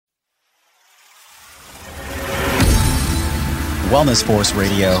Wellness Force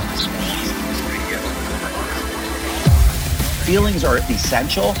Radio. Feelings are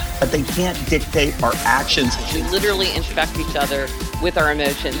essential, but they can't dictate our actions. We literally infect each other with our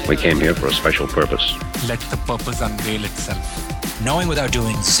emotions. We came here for a special purpose. Let the purpose unveil itself. Knowing without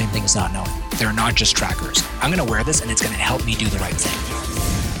doing is the same thing as not knowing. They're not just trackers. I'm going to wear this and it's going to help me do the right thing.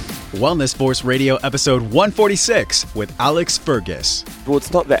 Wellness Force Radio episode 146 with Alex Fergus. Well,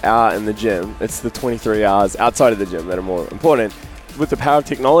 it's not the hour in the gym, it's the 23 hours outside of the gym that are more important. With the power of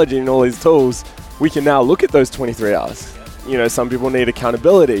technology and all these tools, we can now look at those 23 hours. You know, some people need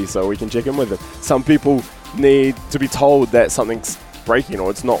accountability, so we can check in with them. Some people need to be told that something's breaking or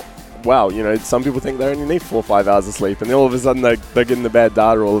it's not well. You know, some people think they only need 4 or 5 hours of sleep, and then all of a sudden they're getting the bad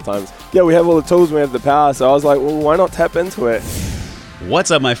data all the time. Yeah, we have all the tools, we have the power, so I was like, well, why not tap into it?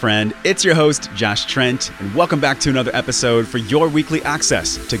 What's up, my friend? It's your host, Josh Trent, and welcome back to another episode for your weekly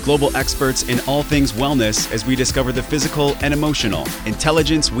access to global experts in all things wellness as we discover the physical and emotional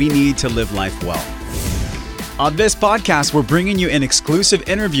intelligence we need to live life well. On this podcast, we're bringing you an exclusive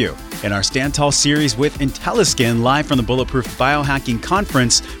interview in our Stand Tall series with IntelliSkin, live from the Bulletproof Biohacking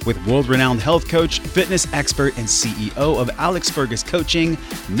Conference with world-renowned health coach, fitness expert, and CEO of Alex Fergus Coaching,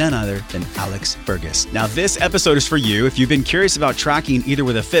 none other than Alex Fergus. Now, this episode is for you if you've been curious about tracking either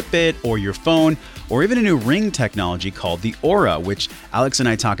with a Fitbit or your phone, or even a new ring technology called the Oura, which Alex and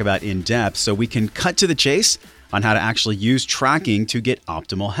I talk about in depth, so we can cut to the chase on how to actually use tracking to get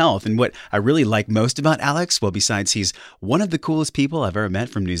optimal health. And what I really like most about Alex, well, besides he's one of the coolest people I've ever met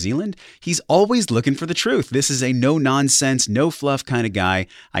from New Zealand, he's always looking for the truth. This is a no-nonsense, no-fluff kind of guy.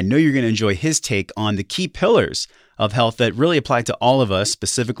 I know you're going to enjoy his take on the key pillars of health that really apply to all of us,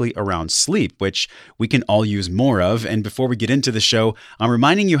 specifically around sleep, which we can all use more of. And before we get into the show, I'm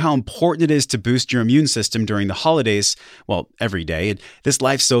reminding you how important it is to boost your immune system during the holidays, well, every day. This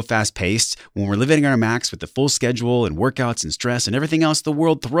life's so fast-paced. When we're living our max with the full schedule and workouts and stress and everything else the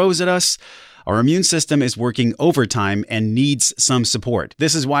world throws at us, our immune system is working overtime and needs some support.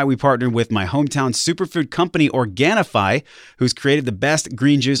 This is why we partnered with my hometown superfood company, Organifi, who's created the best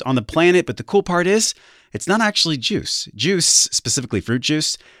green juice on the planet. But the cool part is, it's not actually juice. Juice, specifically fruit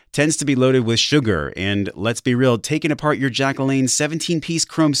juice, tends to be loaded with sugar. And let's be real, taking apart your Jack LaLanne 17-piece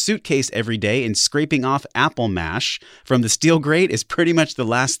chrome suitcase every day and scraping off apple mash from the steel grate is pretty much the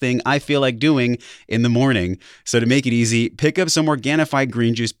last thing I feel like doing in the morning. So to make it easy, pick up some Organifi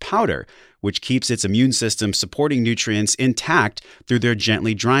green juice powder, which keeps its immune system supporting nutrients intact through their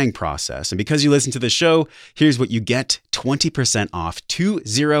gently drying process. And because you listen to the show, here's what you get: 20% off,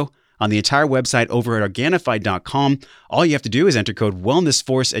 20 on the entire website over at Organifi.com. All you have to do is enter code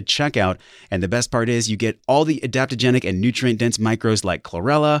WellnessForce at checkout. And the best part is you get all the adaptogenic and nutrient-dense micros like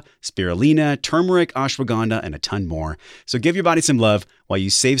chlorella, spirulina, turmeric, ashwagandha, and a ton more. So give your body some love while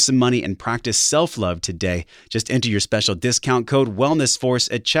you save some money and practice self-love today. Just enter your special discount code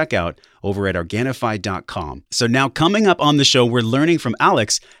WellnessForce at checkout over at Organifi.com. So now, coming up on the show, we're learning from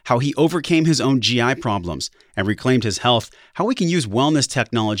Alex how he overcame his own GI problems and reclaimed his health, how we can use wellness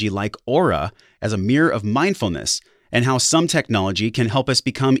technology like Oura as a mirror of mindfulness, and how some technology can help us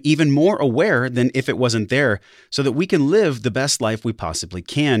become even more aware than if it wasn't there, so that we can live the best life we possibly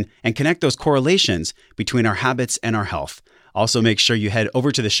can and connect those correlations between our habits and our health. Also, make sure you head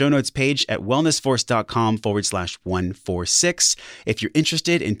over to the show notes page at wellnessforce.com/146 if you're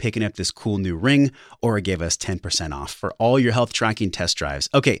interested in picking up this cool new ring. Oura gave us 10% off for all your health tracking test drives.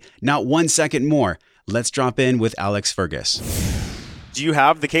 Okay, now 1 second more. Let's drop in with Alex Fergus. Do you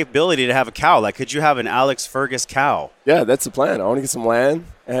have the capability to have a cow? Like, could you have an Alex Fergus cow? Yeah, that's the plan. I want to get some land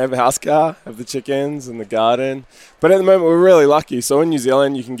and have a house cow, have the chickens and the garden. But at the moment, we're really lucky. So in New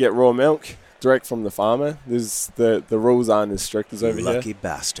Zealand, you can get raw milk direct from the farmer. There's the rules aren't as strict as over here. Lucky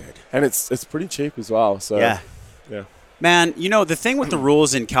bastard. And it's pretty cheap as well. So yeah. Man, you know, the thing with the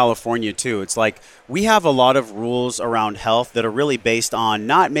rules in California, too, it's like we have a lot of rules around health that are really based on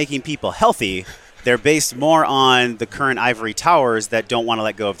not making people healthy. They're based more on the current ivory towers that don't want to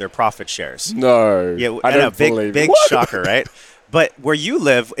let go of their profit shares. No. Yeah, I know, big shocker, right? But where you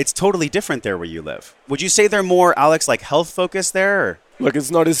live, it's totally different there where you live. Would you say they're more, Alex, like health focused there? Or? Look, it's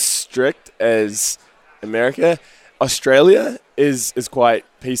not as strict as America. Australia is quite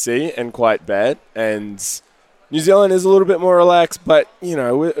PC and quite bad, and New Zealand is a little bit more relaxed, but, you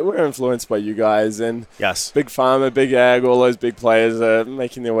know, we're influenced by you guys. And yes, Big Pharma, Big Ag, all those big players are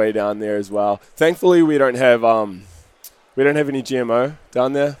making their way down there as well. Thankfully, we don't have any GMO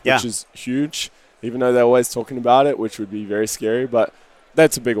down there, which is huge, even though they're always talking about it, which would be very scary. But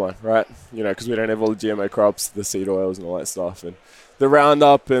that's a big one, right? You know, because we don't have all the GMO crops, the seed oils and all that stuff, and the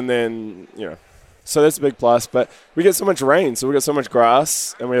Roundup, and then, you know. So that's a big plus. But we get so much rain, so we got so much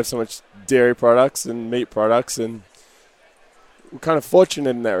grass, and we have so much dairy products and meat products, and we're kind of fortunate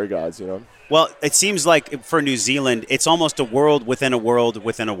in that regards, you know. Well, it seems like for New Zealand, it's almost a world within a world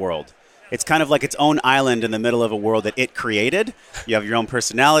within a world. It's kind of like its own island in the middle of a world that it created. You have your own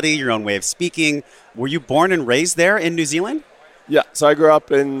personality, your own way of speaking. Were you born and raised there in New Zealand? Yeah, so I grew up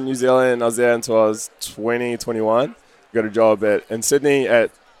in New Zealand. I was there until I was 20, 21. Got a job in Sydney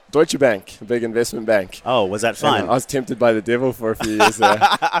at Deutsche Bank, a big investment bank. Oh, was that fun? And I was tempted by the devil for a few years there.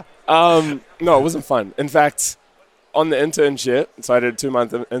 No, it wasn't fun. In fact, on the internship, so I did a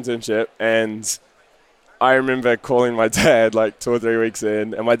 2-month internship, and I remember calling my dad like 2 or 3 weeks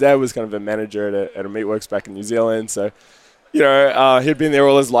in, and my dad was kind of a manager at a meatworks back in New Zealand, so, you know, he'd been there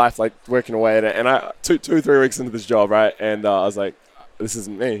all his life, like working away at it, and I 2 or 3 weeks into this job, right, and I was like, this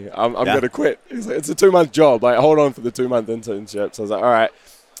isn't me, I'm going to quit. He's like, it's a 2-month job, like hold on for the 2-month internship. So I was like, all right,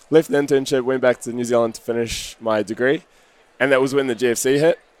 left the internship, went back to New Zealand to finish my degree, and that was when the GFC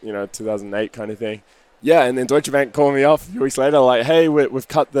hit, you know, 2008 kind of thing. Yeah, and then Deutsche Bank called me up a few weeks later, like, hey, we've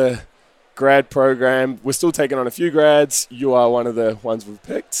cut the grad program. We're still taking on a few grads. You are one of the ones we've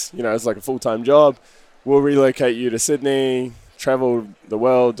picked. You know, it's like a full-time job. We'll relocate you to Sydney, travel the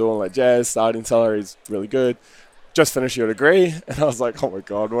world, do all that jazz. Starting salary is really good. Just finish your degree. And I was like, oh, my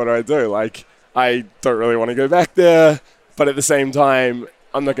God, what do I do? Like, I don't really want to go back there. But at the same time,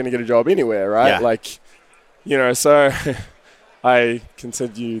 I'm not going to get a job anywhere, right? Yeah. Like, you know, so I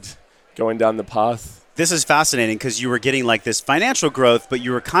continued going down the path. This is fascinating because you were getting like this financial growth, but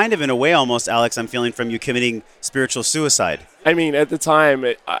you were kind of in a way almost, Alex, I'm feeling from you committing spiritual suicide. I mean, at the time,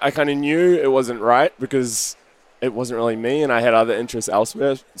 I kind of knew it wasn't right because it wasn't really me, and I had other interests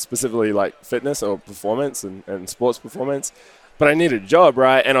elsewhere, specifically like fitness or performance and sports performance. But I needed a job,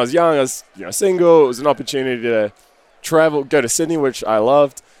 right? And I was young, I was single. It was an opportunity to travel, go to Sydney, which I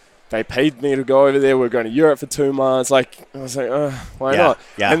loved. They paid me to go over there. We were going to Europe for 2 months. Like, I was like, why not?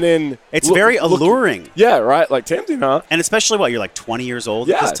 Yeah. And then it's very alluring. Yeah, right? Like tempting, huh? And especially, you're like 20 years old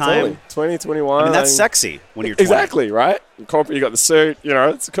at this time? Totally. 20, 21. I mean, that's sexy when you're 20. Exactly, right? Corporate, you got the suit, you know,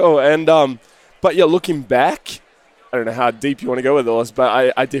 it's cool. And, but yeah, looking back, I don't know how deep you want to go with this,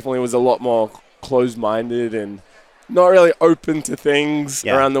 but I definitely was a lot more closed-minded and not really open to things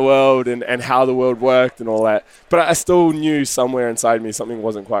around the world and how the world worked and all that. But I still knew somewhere inside me something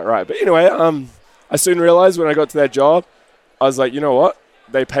wasn't quite right. But anyway, I soon realized when I got to that job, I was like, you know what?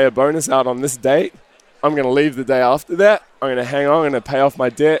 They pay a bonus out on this date. I'm going to leave the day after that. I'm going to hang on. I'm going to pay off my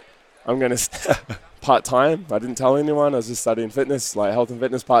debt. I'm going to part-time. I didn't tell anyone. I was just studying fitness, like health and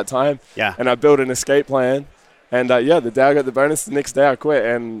fitness part-time. Yeah. And I built an escape plan. And, the day I got the bonus, the next day I quit.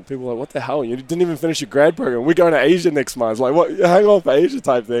 And people were like, what the hell? You didn't even finish your grad program. We're going to Asia next month. Like, what? Hang on for Asia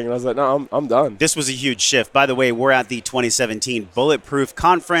type thing. And I was like, no, I'm done. This was a huge shift. By the way, we're at the 2017 Bulletproof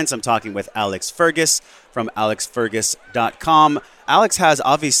Conference. I'm talking with Alex Fergus from alexfergus.com. Alex has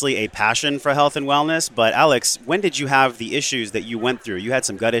obviously a passion for health and wellness. But, Alex, when did you have the issues that you went through? You had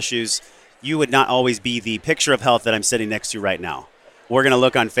some gut issues. You would not always be the picture of health that I'm sitting next to right now. We're going to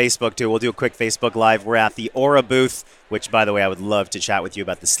look on Facebook, too. We'll do a quick Facebook Live. We're at the Aura booth, which, by the way, I would love to chat with you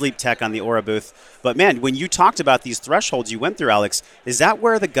about the sleep tech on the Aura booth. But, man, when you talked about these thresholds you went through, Alex, is that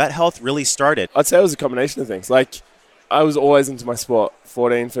where the gut health really started? I'd say it was a combination of things. Like, I was always into my sport.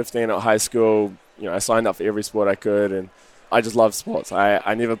 14, 15 at high school, you know, I signed up for every sport I could, and I just loved sports.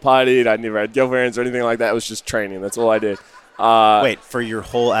 I never partied. I never had girlfriends or anything like that. It was just training. That's all I did. Wait, for your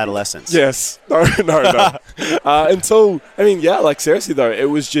whole adolescence? Yes. No. Like seriously though, it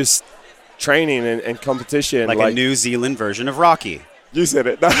was just training and competition. Like a New Zealand version of Rocky. You said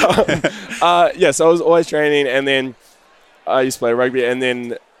it. So I was always training, and then I used to play rugby, and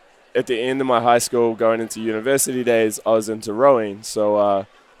then at the end of my high school, going into university days, I was into rowing. So I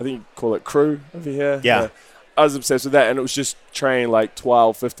think you call it crew over here. Yeah. I was obsessed with that, and it was just train like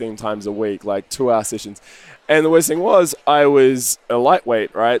 12, 15 times a week, like 2-hour sessions. And the worst thing was I was a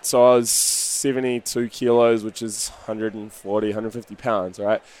lightweight, right? So I was 72 kilos, which is 140, 150 pounds,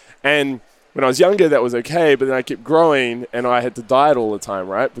 right? And when I was younger, that was okay, but then I kept growing, and I had to diet all the time,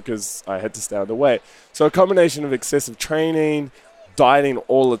 right? Because I had to stay underweight. So a combination of excessive training, dieting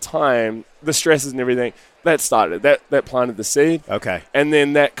all the time, the stresses and everything, that started. That planted the seed. Okay. And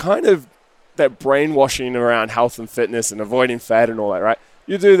then that kind of that brainwashing around health and fitness and avoiding fat and all that, right?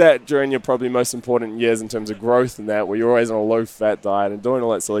 You do that during your probably most important years in terms of growth and that, where you're always on a low-fat diet and doing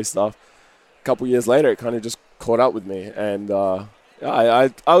all that silly stuff. A couple years later, it kind of just caught up with me. And I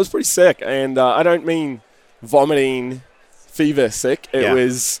was pretty sick. And I don't mean vomiting, fever sick. It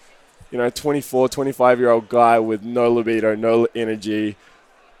was, 24, 25-year-old guy with no libido, no energy.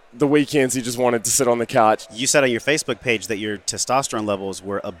 The weekends, he just wanted to sit on the couch. You said on your Facebook page that your testosterone levels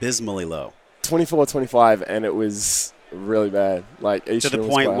were abysmally low. 24, 25, and it was really bad. Like to the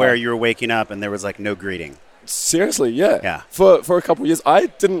point where you were waking up and there was like no greeting. Seriously, yeah. Yeah. For a couple of years, I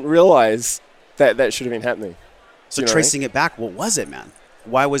didn't realize that should have been happening. So You know what I mean? tracing it back, what was it, man?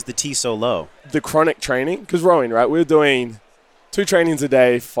 Why was the T so low? The chronic training, because rowing, right? We were doing 2 trainings a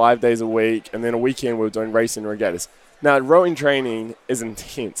day, 5 days a week, and then a weekend we were doing racing regattas. Now, rowing training is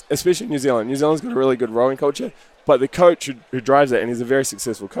intense, especially in New Zealand. New Zealand's got a really good rowing culture, but the coach who drives it, and he's a very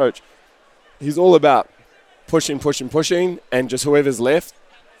successful coach, he's all about pushing, and just whoever's left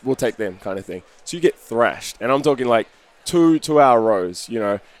will take them kind of thing. So you get thrashed, and I'm talking like 2-hour rows, you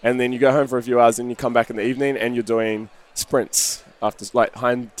know, and then you go home for a few hours, and you come back in the evening, and you're doing sprints after like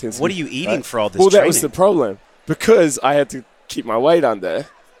high intensity. What are you eating for all this Well, training? that was the problem. Because I had to keep my weight under,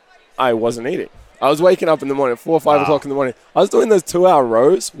 I wasn't eating. I was waking up in the morning, 4 or 5 o'clock in the morning. I was doing those 2-hour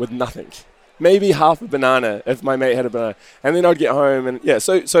rows with nothing. Maybe half a banana if my mate had a banana. And then I'd get home and, yeah,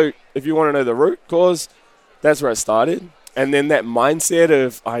 so if you want to know the root cause, that's where it started. And then that mindset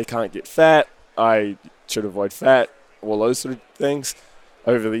of I can't get fat, I should avoid fat, all those sort of things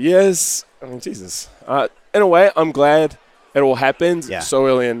over the years. I mean, Jesus. In a way, I'm glad it all happened so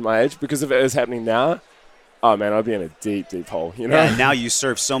early in my age, because if it was happening now, oh, man, I'd be in a deep, deep hole, you know? Yeah, and now you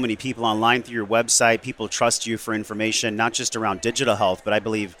serve so many people online through your website. People trust you for information, not just around digital health, but I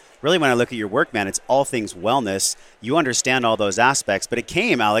believe really when I look at your work, man, it's all things wellness. You understand all those aspects, but it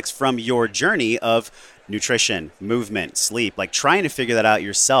came, Alex, from your journey of nutrition, movement, sleep, like trying to figure that out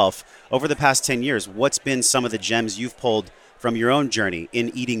yourself. Over the past 10 years, what's been some of the gems you've pulled from your own journey in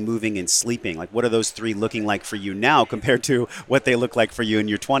eating, moving, and sleeping? Like, what are those 3 looking like for you now compared to what they look like for you in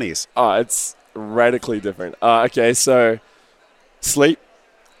your 20s? Oh, it's radically different. Okay, so sleep.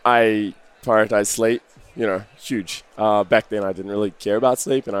 I prioritize sleep, you know, huge. Back then I didn't really care about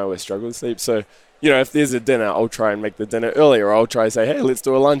sleep, and I always struggled with sleep. So, you know, if there's a dinner, I'll try and make the dinner earlier, or I'll try to say, hey, let's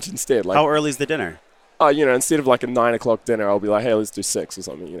do a lunch instead. Like, how early is the dinner? You know, instead of like a 9 o'clock dinner, I'll be like, hey, let's do 6 or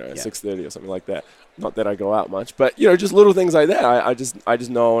something, you know, 6:30 or something like that. Not that I go out much, but, you know, just little things like that. I just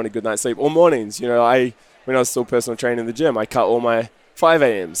know I want a good night's sleep. Or mornings, you know, when I was still personal training in the gym, I cut all my 5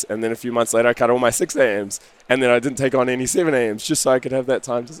 a.m.s, and then a few months later I cut all my 6 a.m.s, and then I didn't take on any 7 a.m.s just so I could have that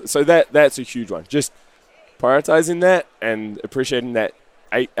time. So that's a huge one. Just prioritizing that and appreciating that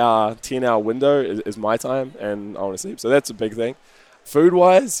 8-hour, 10-hour window is my time, and I want to sleep. So that's a big thing.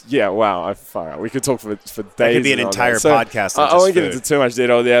 Food-wise, yeah, wow, far out. We could talk for days. That could be an entire podcast on I won't just get food. into too much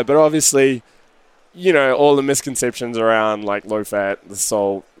detail there, but obviously, you know, all the misconceptions around like low fat, the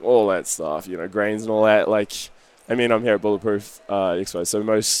salt, all that stuff, you know, grains and all that. Like, I mean, I'm here at Bulletproof Expo, so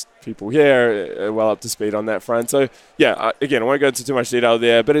most people here are well up to speed on that front. So, yeah, again, I won't go into too much detail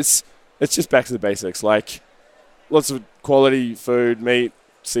there, but it's just back to the basics. Like, lots of quality food, meat,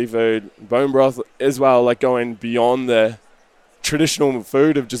 seafood, bone broth as well, like going beyond the traditional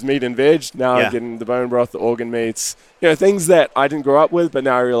food of just meat and veg. Now I'm getting the bone broth, the organ meats, you know, things that I didn't grow up with, but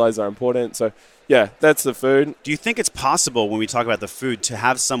now I realize are important. So, yeah, that's the food. Do you think it's possible, when we talk about the food, to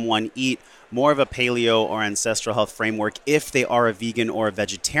have someone eat more of a paleo or ancestral health framework if they are a vegan or a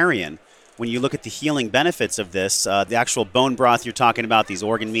vegetarian? When you look at the healing benefits of this, the actual bone broth you're talking about, these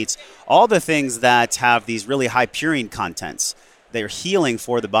organ meats, all the things that have these really high purine contents, they're healing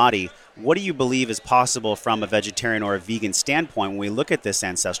for the body. What do you believe is possible from a vegetarian or a vegan standpoint when we look at this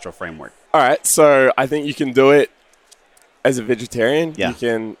ancestral framework? All right, so I think you can do it as a vegetarian. Yeah.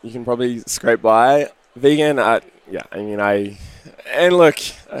 You can probably scrape by. Vegan, and look,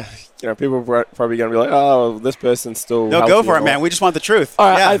 you know, people are probably going to be like, oh, this person's still No, healthy go for it, and all. man. We just want the truth. All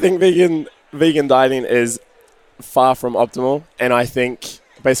right, Yeah. I think vegan dieting is far from optimal, and I think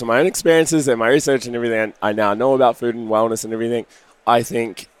based on my own experiences and my research and everything I now know about food and wellness and everything, I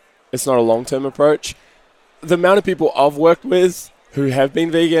think it's not a long-term approach. The amount of people I've worked with who have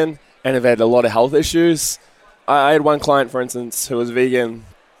been vegan and have had a lot of health issues. I had one client, for instance, who was vegan,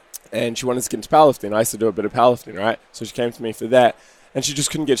 and she wanted to get into powerlifting. I used to do a bit of powerlifting, right? So she came to me for that, and she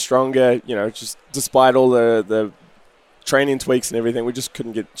just couldn't get stronger, you know, just despite all the training tweaks and everything, we just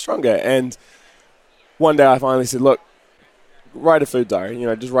couldn't get stronger. And one day I finally said, look, write a food diary, you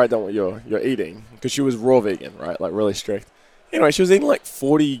know, just write down what you're eating, because she was raw vegan, right, like really strict. Anyway, she was eating like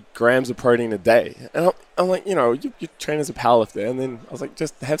 40 grams of protein a day. And I'm like, you know, you train as a powerlifter. And then I was like,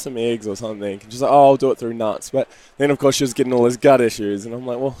 just have some eggs or something. And she's like, oh, I'll do it through nuts. But then, of course, she was getting all this gut issues. And I'm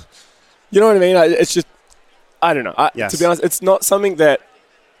like, well, you know what I mean? It's just, I don't know. Yes. To be honest, it's not something that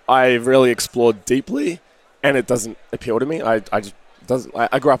I've really explored deeply. And it doesn't appeal to me. I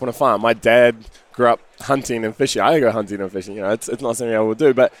grew up on a farm. My dad grew up hunting and fishing. I go hunting and fishing. You know, it's not something I would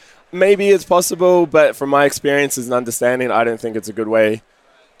do. But maybe it's possible, but from my experiences and understanding, I don't think it's a good way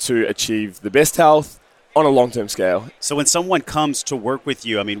to achieve the best health. on a long-term scale. So when someone comes to work with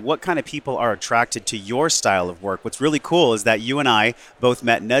you, I mean, what kind of people are attracted to your style of work? What's really cool is that you and I both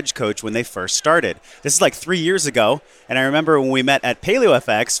met Nudge Coach when they first started. This is like 3 years ago. And I remember when we met at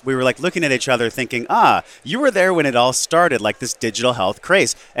PaleoFX, we were like looking at each other thinking, you were there when it all started, like this digital health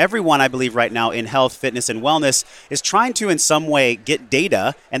craze. Everyone, I believe right now in health, fitness, and wellness is trying to in some way get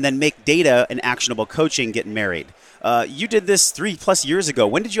data and then make data and actionable coaching get married. You did this 3+ years ago.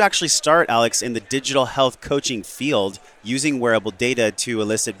 When did you actually start, Alex, in the digital health coaching field using wearable data to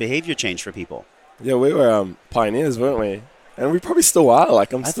elicit behavior change for people? Yeah, we were pioneers, weren't we? And we probably still are.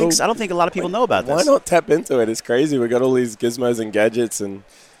 Like, I don't think a lot of people know about this. Why not tap into it? It's crazy. We got all these gizmos and gadgets and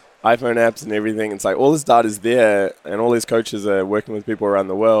iPhone apps and everything. It's like all this data is there, and all these coaches are working with people around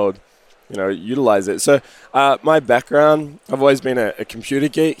the world, utilize it. So my background, I've always been a computer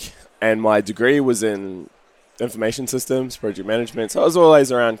geek, and my degree was in information systems, project management. So I was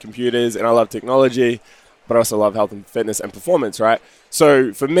always around computers, and I love technology, but I also love health and fitness and performance, right?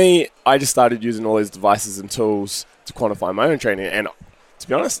 So for me, I just started using all these devices and tools to quantify my own training. And to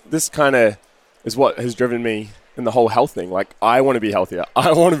be honest, this kind of is what has driven me in the whole health thing. Like, I want to be healthier.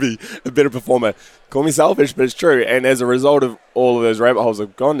 I want to be a better performer. Call me selfish, but it's true. And as a result of all of those rabbit holes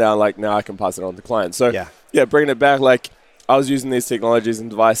I've gone down, like, now I can pass it on to clients. So yeah, bringing it back, like, I was using these technologies and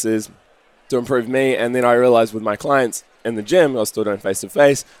devices to improve me, and then I realized with my clients in the gym, I was still doing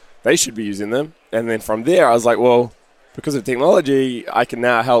face-to-face, they should be using them. And then from there, I was like, well, because of technology, I can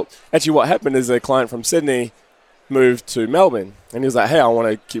now help. Actually, what happened is a client from Sydney moved to Melbourne, and he was like, hey, I want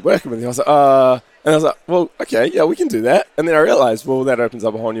to keep working with you. I was like, and I was like, well, okay, yeah, we can do that. And then I realized, well, that opens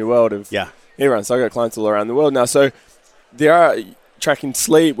up a whole new world of everyone. So I got clients all around the world now. So there are tracking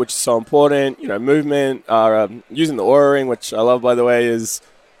sleep, which is so important, movement, using the Oura Ring, which I love, by the way, is,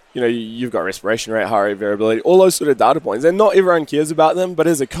 you've got respiration rate, heart rate variability, all those sort of data points. And not everyone cares about them, but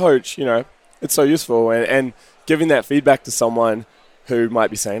as a coach, it's so useful. And giving that feedback to someone who might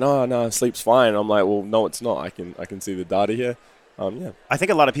be saying, oh, no, sleep's fine. I'm like, well, no, it's not. I can see the data here. I think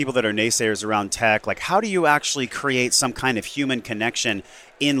a lot of people that are naysayers around tech, like, how do you actually create some kind of human connection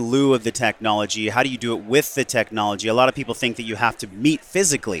in lieu of the technology? How do you do it with the technology? A lot of people think that you have to meet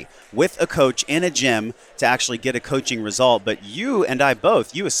physically with a coach in a gym to actually get a coaching result. But you and I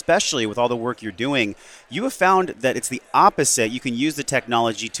both, you especially with all the work you're doing, you have found that it's the opposite. You can use the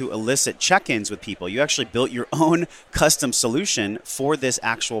technology to elicit check-ins with people. You actually built your own custom solution for this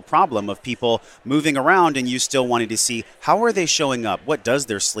actual problem of people moving around and you still wanting to see how are they showing up? What does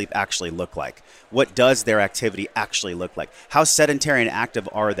their sleep actually look like? What does their activity actually look like? How sedentary and active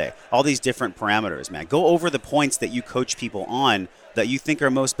are they? All these different parameters, man. Go over the points that you coach people on that you think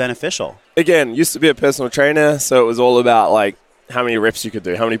are most beneficial. Again, used to be a personal trainer, so it was all about like how many reps you could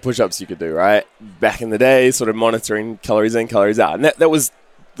do, how many push-ups you could do, right? Back in the day, sort of monitoring calories in, calories out. And that was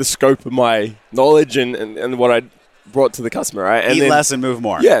the scope of my knowledge and what I brought to the customer, right? And Eat less and move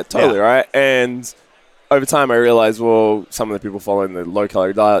more. Yeah, totally, right? And over time, I realized, well, some of the people following the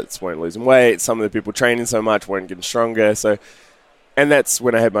low-calorie diets weren't losing weight. Some of the people training so much weren't getting stronger. And that's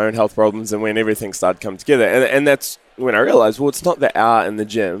when I had my own health problems and when everything started coming together. And that's when I realized, well, it's not the hour in the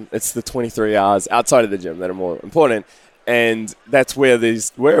gym. It's the 23 hours outside of the gym that are more important. And that's where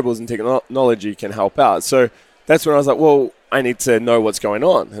these wearables and technology can help out. So that's when I was like, well, I need to know what's going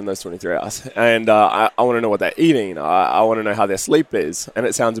on in those 23 hours. And I want to know what they're eating. I want to know how their sleep is. And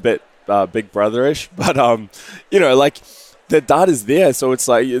it sounds a bit Big Brother-ish, but, like the data's there. So it's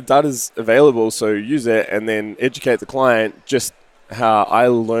like the data's available, so use it and then educate the client just how I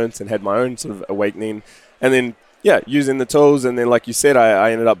learned and had my own sort of awakening. And then, using the tools. And then, like you said,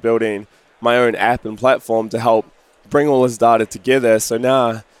 I ended up building my own app and platform to help bring all this data together. So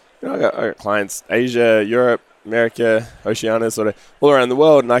now, I got clients, Asia, Europe, America, Oceania, sort of all around the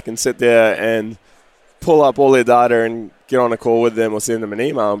world, and I can sit there and pull up all their data and get on a call with them or send them an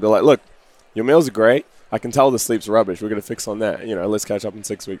email and be like, look, your meals are great. I can tell the sleep's rubbish. We're going to fix on that. Let's catch up in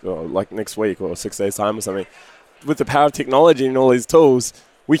 6 weeks or like next week or 6 days time or something. With the power of technology and all these tools,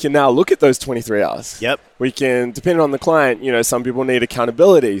 we can now look at those 23 hours. Yep. We can, depending on the client, some people need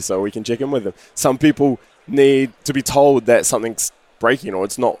accountability, so we can check in with them. Some people need to be told that something's breaking or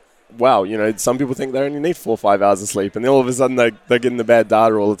it's not wow. Some people think they only need 4 or 5 hours of sleep, and then all of a sudden they're getting the bad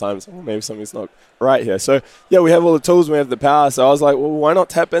data all the time. So maybe something's not right here. So we have all the tools, we have the power. So I was like, well, why not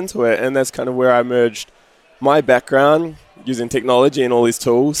tap into it? And that's kind of where I merged my background using technology and all these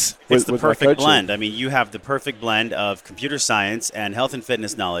tools. It's the perfect blend. I mean, you have the perfect blend of computer science and health and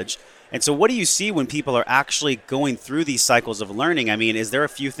fitness knowledge. And so what do you see when people are actually going through these cycles of learning? I mean, is there a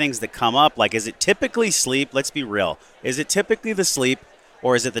few things that come up? Like, is it typically sleep? Let's be real. Is it typically the sleep,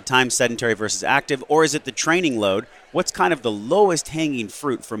 or is it the time sedentary versus active, or is it the training load? What's kind of the lowest hanging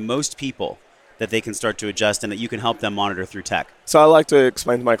fruit for most people that they can start to adjust and that you can help them monitor through tech? So I like to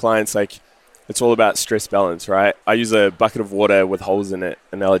explain to my clients, like, it's all about stress balance, right? I use a bucket of water with holes in it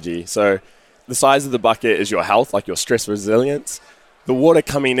analogy. So the size of the bucket is your health, like your stress resilience. The water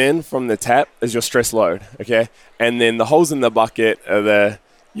coming in from the tap is your stress load, okay? And then the holes in the bucket are the,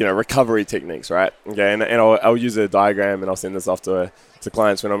 recovery techniques, right? Okay, and I'll use a diagram and I'll send this off to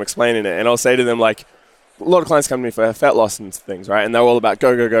clients when I'm explaining it. And I'll say to them, like, a lot of clients come to me for fat loss and things, right? And they're all about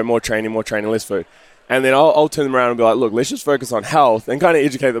go, more training, less food. And then I'll turn them around and be like, look, let's just focus on health and kind of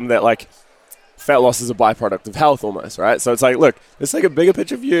educate them that, like, fat loss is a byproduct of health almost, right? So it's like, look, let's take a bigger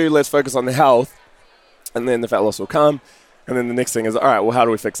picture view. Let's focus on the health, and then the fat loss will come. And then the next thing is, all right, well, how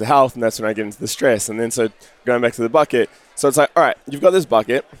do we fix the health? And that's when I get into the stress. And then so going back to the bucket, so it's like, all right, you've got this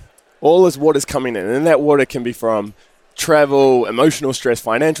bucket. All this water's coming in. And that water can be from travel, emotional stress,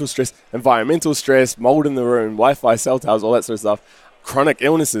 financial stress, environmental stress, mold in the room, Wi-Fi, cell towers, all that sort of stuff. Chronic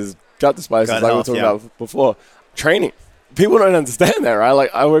illnesses, gut dysbiosis, like we were talking about before. Training. People don't understand that, right?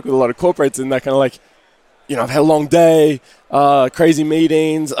 Like, I work with a lot of corporates and they're kind of like, I've had a long day, crazy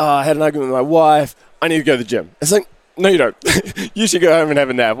meetings, I had an argument with my wife, I need to go to the gym. It's like, no, you don't. You should go home and have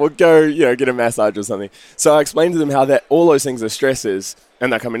a nap or go, get a massage or something. So I explained to them how that all those things are stresses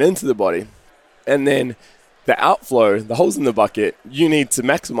and they're coming into the body. And then the outflow, the holes in the bucket, you need to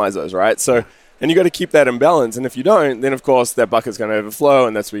maximize those, right? So, and you got to keep that in balance. And if you don't, then of course that bucket's going to overflow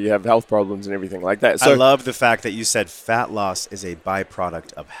and that's where you have health problems and everything like that. So I love the fact that you said fat loss is a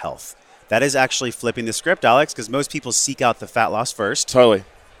byproduct of health. That is actually flipping the script, Alex, because most people seek out the fat loss first. Totally.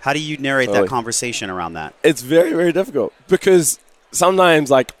 How do you narrate that conversation around that? It's very, very difficult because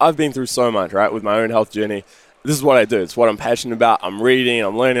sometimes, like, I've been through so much, right, with my own health journey. This is what I do. It's what I'm passionate about. I'm reading,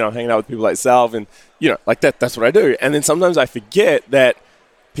 I'm learning, I'm hanging out with people like yourself, and, like that's what I do. And then sometimes I forget that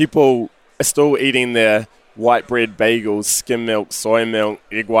people are still eating their white bread bagels, skim milk, soy milk,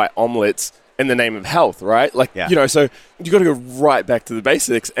 egg white omelets in the name of health, right? Like, so you got to go right back to the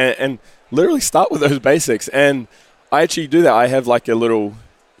basics and literally start with those basics. And I actually do that. I have like a little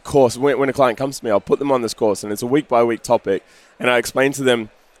course. When a client comes to me, I'll put them on this course, and it's a week-by-week topic. And I explain to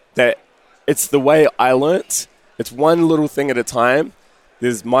them that it's the way I learnt. It's one little thing at a time.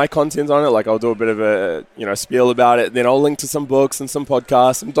 There's my content on it. Like, I'll do a bit of a spiel about it. Then I'll link to some books and some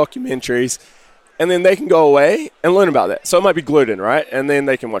podcasts, some documentaries, and then they can go away and learn about that. So it might be gluten, right? And then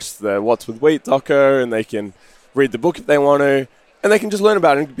they can watch the What's with Wheat doco, and they can read the book if they want to, and they can just learn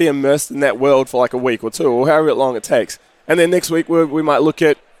about it and be immersed in that world for like a week or two, or however long it takes. And then next week we might look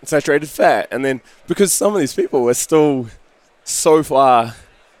at saturated fat. And then, because some of these people are still so far,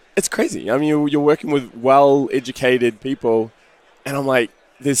 it's crazy. I mean, you're working with well-educated people, and I'm like,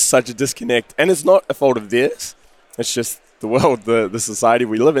 there's such a disconnect. And it's not a fault of theirs. It's just the world, the society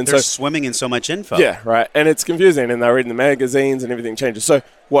we live in. They're swimming in so much info. Yeah, right. And it's confusing, and they're reading the magazines and everything changes. So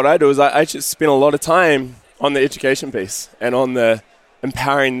what I do is I just spend a lot of time on the education piece and on the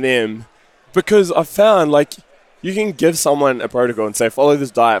empowering them, because I've found, like, you can give someone a protocol and say, follow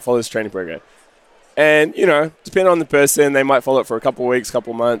this diet, follow this training program. And, depending on the person, they might follow it for a couple of weeks,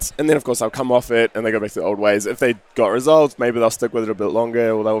 couple of months, and then, of course, they'll come off it and they go back to the old ways. If they got results, maybe they'll stick with it a bit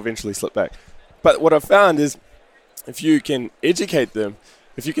longer, or they'll eventually slip back. But what I've found is, if you can educate them,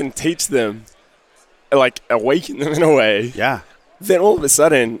 if you can teach them, like, awaken them in a way, then all of a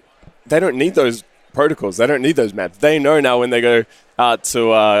sudden, they don't need those protocols. They don't need those maps. They know now when they go out to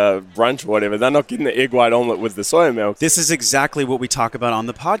brunch or whatever, they're not getting the egg white omelet with the soy milk. This is exactly what we talk about on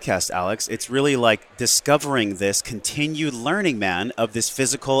the podcast, Alex. It's really like discovering this continued learning, man, of this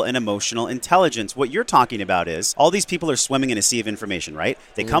physical and emotional intelligence. What you're talking about is all these people are swimming in a sea of information, right?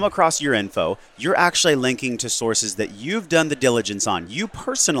 They come across your info. You're actually linking to sources that you've done the diligence on. You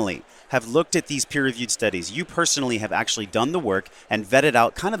personally have looked at these peer-reviewed studies. You personally have actually done the work and vetted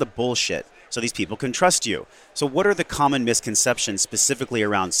out kind of the bullshit so these people can trust you. So what are the common misconceptions specifically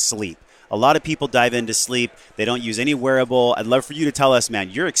around sleep? A lot of people dive into sleep. They don't use any wearable. I'd love for you to tell us, man,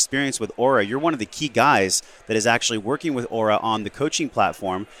 your experience with Oura. You're one of the key guys that is actually working with Oura on the coaching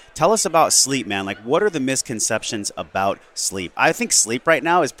platform. Tell us about sleep, man. Like, what are the misconceptions about sleep? I think sleep right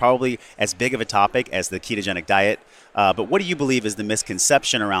now is probably as big of a topic as the ketogenic diet. But what do you believe is the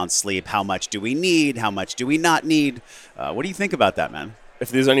misconception around sleep? How much do we need? How much do we not need? What do you think about that, man? If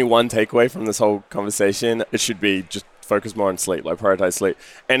there's only one takeaway from this whole conversation, it should be just focus more on sleep, like prioritize sleep.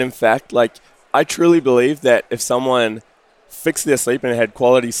 And in fact, like, I truly believe that if someone fixed their sleep and had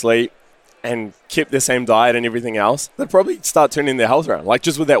quality sleep and kept the same diet and everything else, they'd probably start turning their health around, like,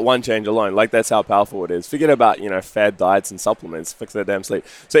 just with that one change alone. Like, that's how powerful it is. Forget about, fad diets and supplements. Fix their damn sleep.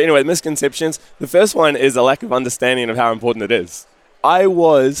 So anyway, misconceptions. The first one is a lack of understanding of how important it is. I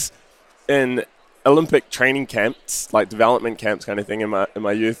was in Olympic training camps, like development camps kind of thing in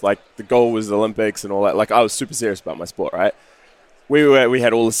my youth. Like the goal was the Olympics and all that. Like I was super serious about my sport, right? We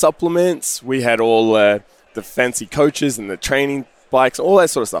had all the supplements, we had all the fancy coaches and the training bikes, all that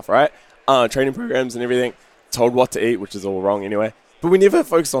sort of stuff, right? Training programs and everything. Told what to eat, which is all wrong anyway. But we never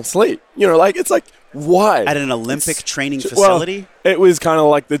focused on sleep. You know, like, it's like, why? At an Olympic training facility? Well, it was kind of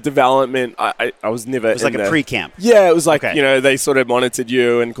like the development. I was never It was like a pre-camp. Yeah, it was like, Okay. you know, they sort of monitored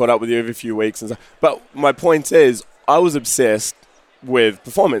you and caught up with you every few weeks and stuff. But my point is, I was obsessed with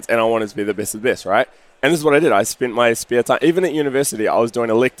performance and I wanted to be the best of the best, right? And this is what I did. I spent my spare time, even at university, I was doing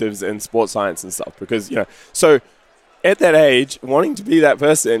electives in sports science and stuff because, you know, so at that age, wanting to be that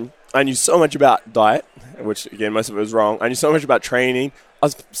person, I knew so much about diet, which, again, most of it was wrong. I knew so much about training. I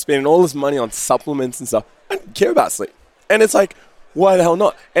was spending all this money on supplements and stuff. I didn't care about sleep. And it's like, why the hell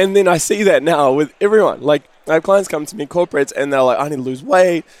not? And then I see that now with everyone. Like, I have clients come to me, corporates, and they're like, I need to lose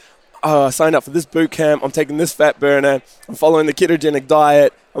weight. I signed up for this boot camp. I'm taking this fat burner. I'm following the ketogenic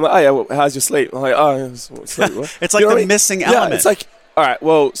diet. I'm like, oh, yeah, well, how's your sleep? I'm like, oh, sleep. What? It's like the missing element. Yeah, it's like, all right,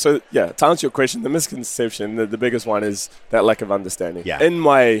 well, so, yeah, to answer your question, the misconception, the biggest one is that lack of understanding. Yeah. In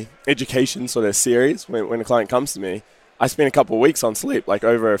my education sort of series, when a client comes to me, I spend a couple of weeks on sleep, like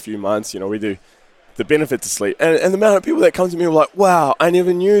over a few months, you know, we do the benefits of sleep. And the amount of people that come to me were like, wow, I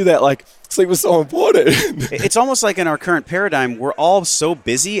never knew that, like, sleep was so important. It's almost like in our current paradigm, we're all so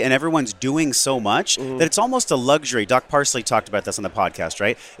busy and everyone's doing so much that it's almost a luxury. Doc Parsley talked about this on the podcast,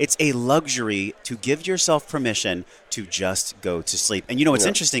 right? It's a luxury to give yourself permission to just go to sleep. And you know, it's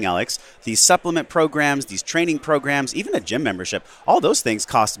interesting, Alex, these supplement programs, these training programs, even a gym membership, all those things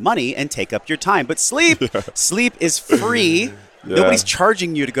cost money and take up your time. But sleep is free. Yeah. Nobody's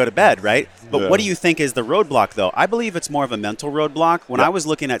charging you to go to bed, right? But what do you think is the roadblock, though? I believe it's more of a mental roadblock. When I was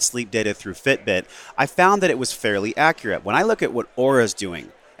looking at sleep data through Fitbit, I found that it was fairly accurate. When I look at what Oura's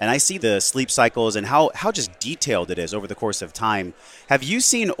doing, and I see the sleep cycles and how just detailed it is over the course of time, have you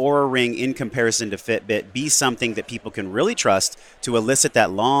seen Oura Ring in comparison to Fitbit be something that people can really trust to elicit that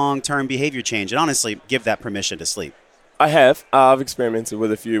long-term behavior change and honestly give that permission to sleep? I have. I've experimented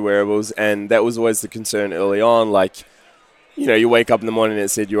with a few wearables, and that was always the concern early on, like, you know, you wake up in the morning and it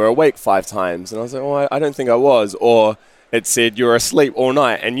said you were awake 5 times. And I was like, oh, I don't think I was. Or it said you were asleep all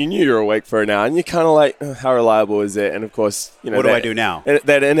night and you knew you were awake for an hour. And you're kind of like, how reliable is it? And, of course, you know, what do I do now?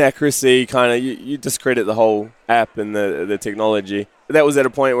 That inaccuracy kind of, you discredit the whole app and the technology. That was at a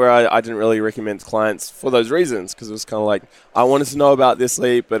point where I didn't really recommend to clients for those reasons because it was kind of like, I wanted to know about their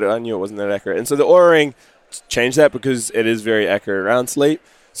sleep, but I knew it wasn't that accurate. And so the Oura Ring changed that because it is very accurate around sleep.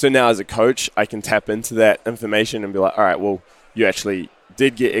 So now as a coach, I can tap into that information and be like, all right, well, you actually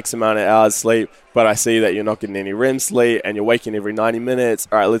did get X amount of hours sleep, but I see that you're not getting any REM sleep and you're waking every 90 minutes.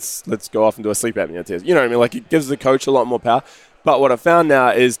 All right, let's go off and do a sleep apnea test. You know what I mean? Like, it gives the coach a lot more power. But what I found now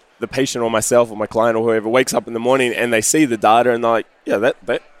is the patient or myself or my client or whoever wakes up in the morning and they see the data and they're like, yeah,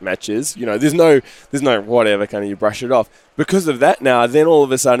 that matches. You know, there's no whatever, kind of you brush it off. Because of that now, then all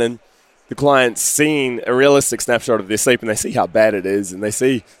of a sudden, the client's seeing a realistic snapshot of their sleep and they see how bad it is and they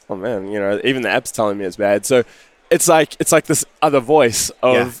see, oh man, you know, even the app's telling me it's bad. So it's like this other voice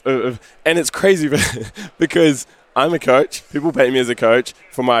of and it's crazy because I'm a coach. People pay me as a coach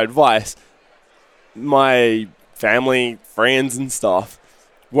for my advice. My family, friends and stuff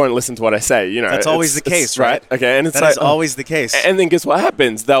won't listen to what I say. You know, that's always the case, right? Okay, and it's that is always the case. And then guess what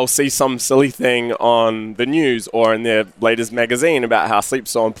happens? They'll see some silly thing on the news or in their latest magazine about how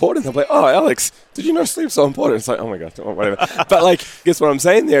sleep's so important. They'll be like, oh, Alex, did you know sleep's so important? It's like, oh my God, whatever. But like, guess what I'm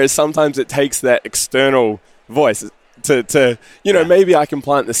saying there is sometimes it takes that external voice to you know, maybe I can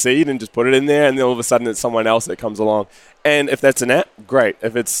plant the seed and just put it in there and then all of a sudden it's someone else that comes along. And if that's an app, great.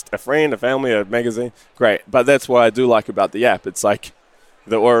 If it's a friend, a family, a magazine, great. But that's what I do like about the app. It's like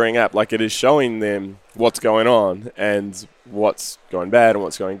the Oura Ring app, like it is showing them what's going on and what's going bad and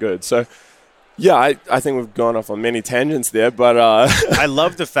what's going good. So, yeah, I think we've gone off on many tangents there, but I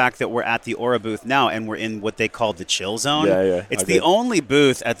love the fact that we're at the Oura booth now and we're in what they call the chill zone. Yeah. It's the only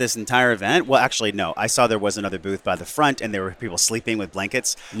booth at this entire event. Well, actually, no. I saw there was another booth by the front and there were people sleeping with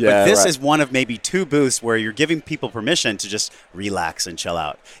blankets. Yeah, but this right. is one of maybe 2 booths where you're giving people permission to just relax and chill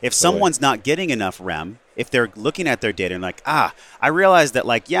out. If someone's not getting enough REM, if they're looking at their data and like, I realize that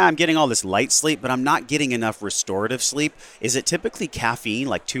like, yeah, I'm getting all this light sleep, but I'm not getting enough restorative sleep. Is it typically caffeine,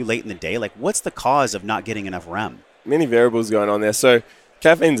 like too late in the day? Like, what's the cause of not getting enough REM? Many variables going on there. So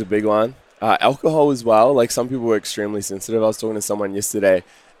caffeine's a big one. Alcohol as well. Like some people were extremely sensitive. I was talking to someone yesterday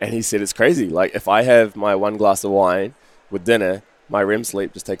and he said it's crazy. Like if I have my 1 glass of wine with dinner, my REM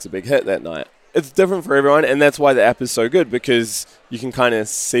sleep just takes a big hit that night. It's different for everyone, and that's why the app is so good, because you can kind of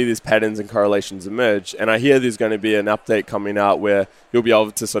see these patterns and correlations emerge. And I hear there's going to be an update coming out where you'll be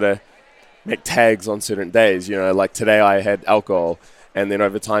able to sort of make tags on certain days. You know, like today I had alcohol, and then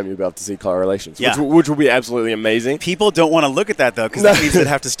over time you'll be able to see correlations, which will be absolutely amazing. People don't want to look at that, though, because that means they'd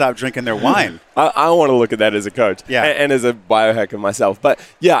have to stop drinking their wine. I want to look at that as a coach and as a biohacker myself. But,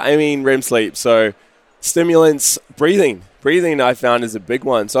 yeah, I mean, REM sleep. So stimulants, breathing. Breathing, I found, is a big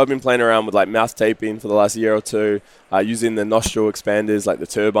one. So I've been playing around with, like, mouth taping for the last year or two, using the nostril expanders, like the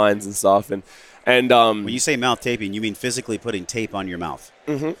turbines and stuff. And when you say mouth taping, you mean physically putting tape on your mouth.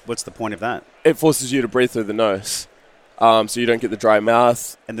 Mm-hmm. What's the point of that? It forces you to breathe through the nose. So you don't get the dry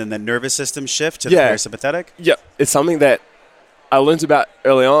mouth. And then the nervous system shift to the parasympathetic? Yeah. It's something that I learned about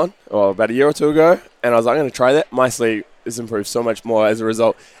early on, or about a year or two ago, and I was like, I'm going to try that. My sleep has improved so much more as a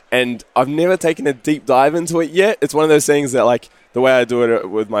result. And I've never taken a deep dive into it yet. It's one of those things that, like, the way I do it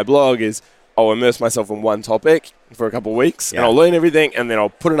with my blog is I'll immerse myself in one topic for a couple of weeks, and I'll learn everything, and then I'll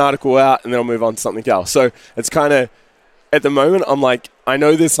put an article out, and then I'll move on to something else. So it's kind of, at the moment, I'm like, I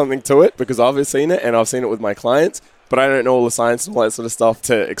know there's something to it because I've seen it, and I've seen it with my clients, but I don't know all the science and all that sort of stuff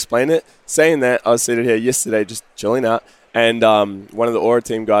to explain it. Saying that, I was sitting here yesterday just chilling out, and one of the Aura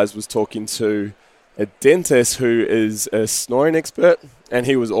team guys was talking to a dentist who is a snoring expert, and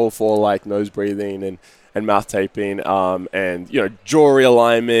he was all for, like, nose breathing and mouth taping and, you know, jaw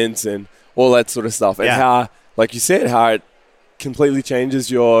realignment and all that sort of stuff. And how, like you said, how it completely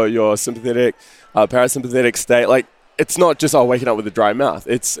changes your sympathetic, parasympathetic state. Like, it's not just, waking up with a dry mouth.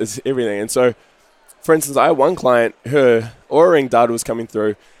 It's everything. And so, for instance, I had one client, her Aura Ring data was coming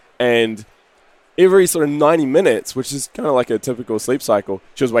through, and every sort of 90 minutes, which is kind of like a typical sleep cycle,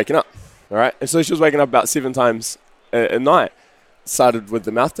 she was waking up, all right? And so she was waking up about 7 times a night, started with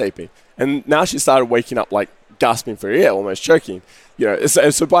the mouth taping. And now she started waking up, like, gasping for air, almost choking. You know,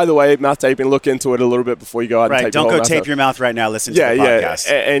 so by the way, mouth taping, look into it a little bit before you go out and tape don't your whole go tape your mouth right now, listen to the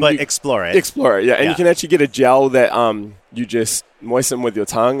podcast. But explore it. Explore it, And you can actually get a gel that you just moisten with your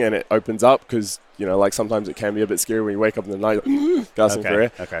tongue and it opens up because, you know, like sometimes it can be a bit scary when you wake up in the night, gasping for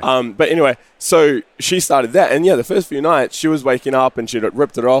air. Okay. But anyway, so she started that. And, the first few nights she was waking up and she'd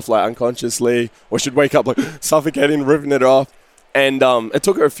ripped it off, like, unconsciously, or she'd wake up, like, suffocating, ripping it off. And it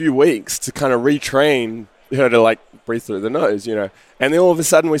took her a few weeks to kind of retrain her to, like, breathe through the nose, you know. And then all of a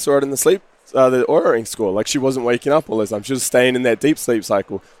sudden we saw it in the Aura Ring score. Like, she wasn't waking up all the time. She was staying in that deep sleep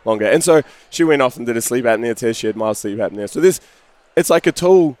cycle longer. And so she went off and did a sleep apnea test. She had mild sleep apnea. So it's like a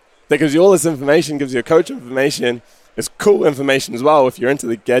tool that gives you all this information, gives you a coach information. It's cool information as well if you're into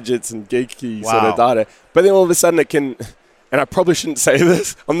the gadgets and geeky sort of data. But then all of a sudden it can, and I probably shouldn't say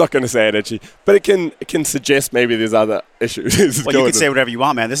this, I'm not going to say it actually, but it can suggest maybe there's other issues. Well, you can say whatever you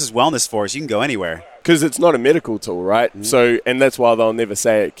want, man. This is Wellness Force. You can go anywhere. Because it's not a medical tool, right? Mm-hmm. So, and that's why they'll never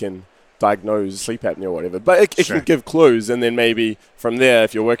say it can diagnose sleep apnea or whatever. But it can give clues, and then maybe from there,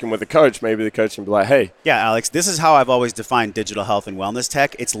 if you're working with a coach, maybe the coach can be like, hey. Yeah, Alex, this is how I've always defined digital health and wellness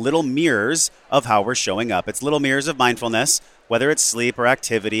tech. It's little mirrors of how we're showing up. It's little mirrors of mindfulness, whether it's sleep or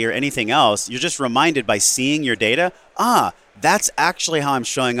activity or anything else. You're just reminded by seeing your data, that's actually how I'm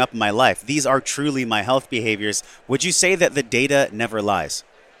showing up in my life. These are truly my health behaviors. Would you say that the data never lies?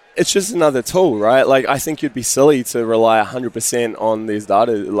 It's just another tool, right? Like, I think you'd be silly to rely 100% on these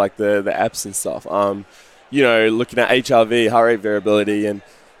data, like the apps and stuff. You know, looking at HRV, heart rate variability, and,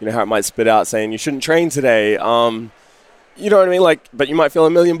 you know, how it might spit out saying you shouldn't train today. You know what I mean? Like, but you might feel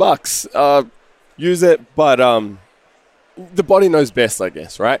 $1 million. Use it, but the body knows best, I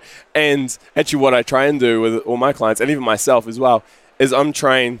guess, right? And actually what I try and do with all my clients, and even myself as well, is I'm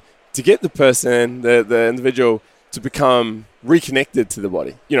trying to get the person, the individual, to become reconnected to the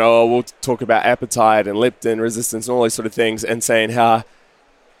body. You know, we'll talk about appetite and leptin resistance and all those sort of things, and saying how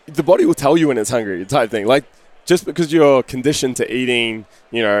the body will tell you when it's hungry type thing. Like, just because you're conditioned to eating,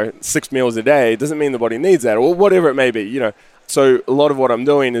 6 meals a day doesn't mean the body needs that, or whatever it may be, So a lot of what I'm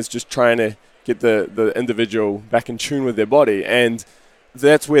doing is just trying to get the individual back in tune with their body, and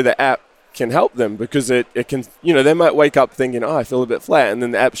that's where the app can help them, because it can, they might wake up thinking, I feel a bit flat, and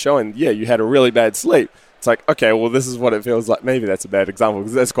then the app's showing, you had a really bad sleep. It's like, okay, well, this is what it feels like. Maybe that's a bad example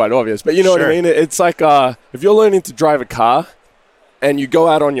because that's quite obvious. But you know what I mean? It's like if you're learning to drive a car and you go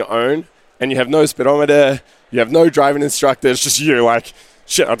out on your own and you have no speedometer, you have no driving instructor, it's just you, like,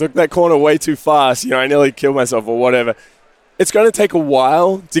 shit, I took that corner way too fast. I nearly killed myself or whatever. It's going to take a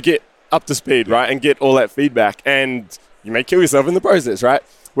while to get up to speed, right, and get all that feedback. And you may kill yourself in the process, right?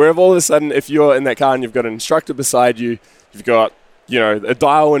 Where all of a sudden, if you're in that car and you've got an instructor beside you, you've got a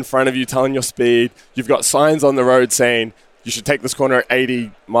dial in front of you telling your speed. You've got signs on the road saying you should take this corner at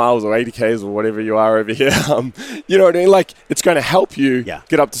 80 miles or 80 Ks or whatever you are over here. You know what I mean? Like, it's going to help you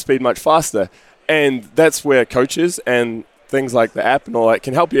get up to speed much faster. And that's where coaches and things like the app and all that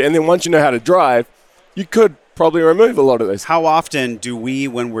can help you. And then once you know how to drive, you could probably remove a lot of those. How often do we,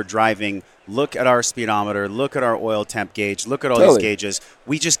 when we're driving, look at our speedometer, look at our oil temp gauge, look at all these gauges?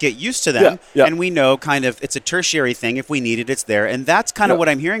 We just get used to them, and we know kind of it's a tertiary thing. If we need it, it's there. And that's kind of what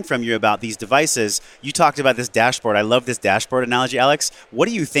I'm hearing from you about these devices. You talked about this dashboard. I love this dashboard analogy, Alex. What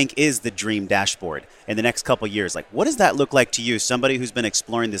do you think is the dream dashboard in the next couple of years? Like, what does that look like to you, somebody who's been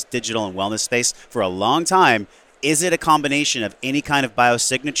exploring this digital and wellness space for a long time? Is it a combination of any kind of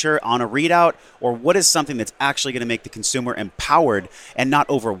biosignature on a readout, or what is something that's actually going to make the consumer empowered and not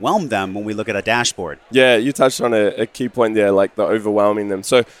overwhelm them when we look at a dashboard? Yeah, you touched on a key point there, like the overwhelming them.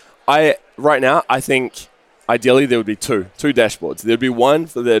 So right now, I think ideally there would be two dashboards. There'd be one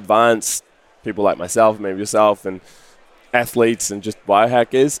for the advanced people like myself, maybe yourself, and athletes and just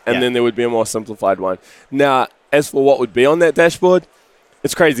biohackers, and then there would be a more simplified one. Now, as for what would be on that dashboard,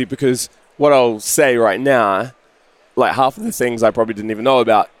 it's crazy because what I'll say right now, like half of the things I probably didn't even know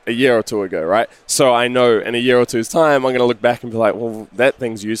about a year or two ago, right? So I know in a year or two's time, I'm going to look back and be like, well, that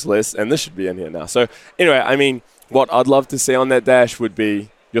thing's useless and this should be in here now. So anyway, I mean, what I'd love to see on that dash would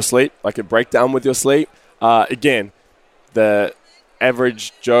be your sleep, like a breakdown with your sleep. Again, the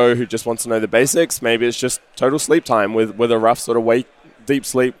average Joe who just wants to know the basics, maybe it's just total sleep time with a rough sort of deep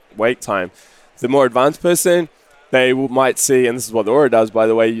sleep wake time. The more advanced person, they might see, and this is what the Oura does, by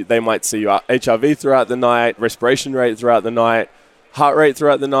the way, they might see your HRV throughout the night, respiration rate throughout the night, heart rate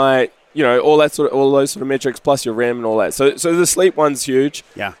throughout the night, all those sort of metrics, plus your REM and all that. So the sleep one's huge.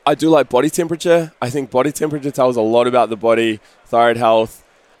 Yeah. I do like body temperature. I think body temperature tells a lot about the body, thyroid health,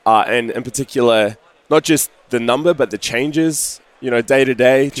 and in particular, not just the number, but the changes, day to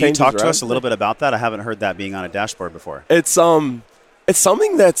day. Can you talk to us a little bit about that? I haven't heard that being on a dashboard before. It's something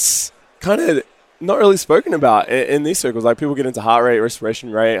that's kind of not really spoken about in these circles. Like, people get into heart rate,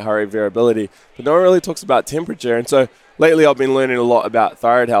 respiration rate, heart rate variability, but no one really talks about temperature. And so lately I've been learning a lot about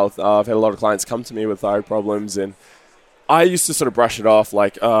thyroid health. I've had a lot of clients come to me with thyroid problems, and I used to sort of brush it off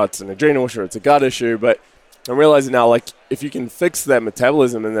like, it's an adrenal issue, it's a gut issue, but I'm realizing now, like, if you can fix that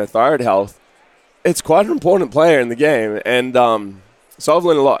metabolism and their thyroid health, it's quite an important player in the game. And so I've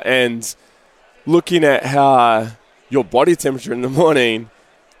learned a lot. And looking at how your body temperature in the morning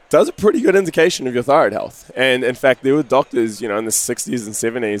does a pretty good indication of your thyroid health. And in fact, there were doctors, in the 60s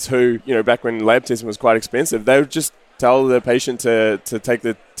and 70s who, back when lab testing was quite expensive, they would just tell the patient to take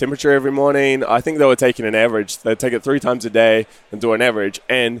the temperature every morning. I think they were taking an average. They'd take it 3 times a day and do an average.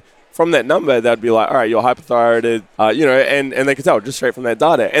 And from that number, they'd be like, all right, you're hypothyroid, and they could tell just straight from that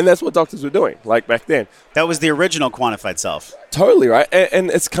data. And that's what doctors were doing, like back then. That was the original quantified self. Totally, right? And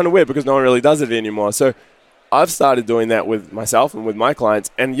it's kind of weird because no one really does it anymore. So I've started doing that with myself and with my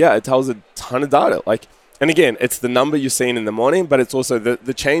clients, and it tells a ton of data. Like, and again, it's the number you're seeing in the morning, but it's also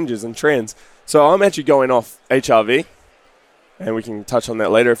the changes and trends. So I'm actually going off HRV, and we can touch on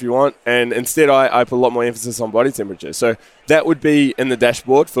that later if you want. And instead, I put a lot more emphasis on body temperature. So that would be in the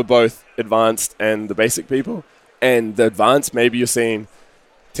dashboard for both advanced and the basic people. And the advanced, maybe you're seeing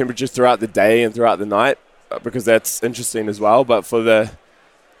temperatures throughout the day and throughout the night, because that's interesting as well. But for the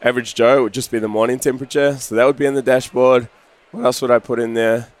average Joe, it would just be the morning temperature. So that would be in the dashboard. What else would I put in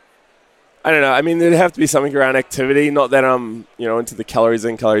there? I don't know. I mean, there'd have to be something around activity. Not that I'm, into the calories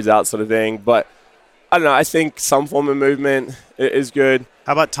in, calories out sort of thing. But I don't know. I think some form of movement is good.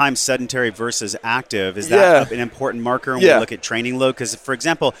 How about time sedentary versus active? Is that an important marker when we look at training load? Because, for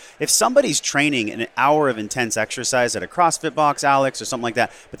example, if somebody's training an hour of intense exercise at a CrossFit box, Alex, or something like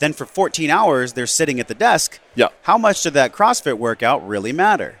that, but then for 14 hours they're sitting at the desk, how much did that CrossFit workout really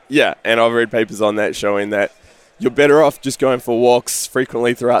matter? Yeah, and I've read papers on that showing that you're better off just going for walks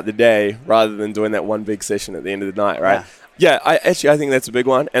frequently throughout the day rather than doing that one big session at the end of the night, right? Yeah, I think that's a big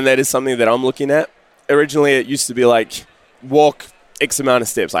one, and that is something that I'm looking at. Originally, it used to be like walk X amount of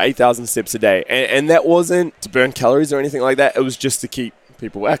steps, like 8,000 steps a day. And that wasn't to burn calories or anything like that. It was just to keep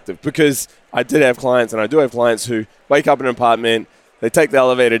people active, because I did have clients, and I do have clients who wake up in an apartment, they take the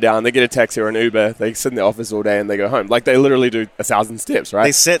elevator down, they get a taxi or an Uber, they sit in the office all day and they go home. Like, they literally do 1,000 steps, right?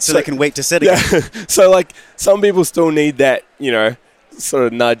 They sit so they can wait to sit again. So, like, some people still need that, sort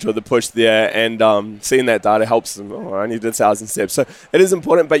of nudge or the push there, and seeing that data helps them. Oh, I need 1,000 steps. So it is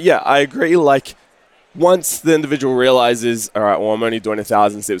important. But yeah, I agree. Like, once the individual realizes, all right, well, I'm only doing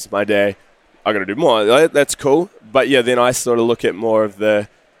 1,000 steps a day, I got to do more. That's cool. But yeah, then I sort of look at more of the,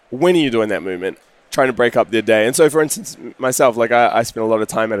 when are you doing that movement? Trying to break up their day. And so, for instance, myself, like, I spend a lot of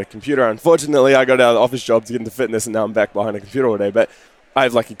time at a computer. Unfortunately, I got out of the office job to get into fitness, and now I'm back behind a computer all day. But I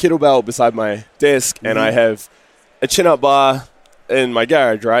have, like, a kettlebell beside my desk, and I have a chin-up bar in my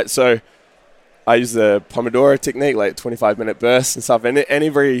garage, right? So I use the Pomodoro technique, like 25-minute bursts and stuff. And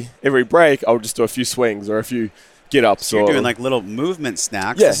every break, I'll just do a few swings or a few get-ups. So you're doing like little movement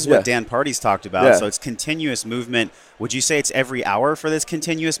snacks. Yeah, This is what Dan Party's talked about. Yeah. So it's continuous movement. Would you say it's every hour for this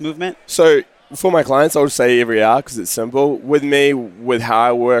continuous movement? So for my clients, I'll say every hour because it's simple. With me, with how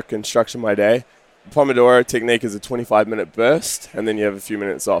I work and structure my day, Pomodoro technique is a 25-minute burst, and then you have a few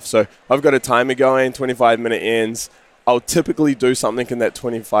minutes off. So I've got a timer going, 25-minute ends. I'll typically do something in that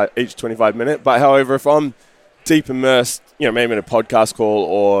 25 minute. But however, if I'm deep immersed, maybe in a podcast call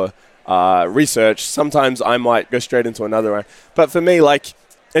or research, sometimes I might go straight into another one. But for me,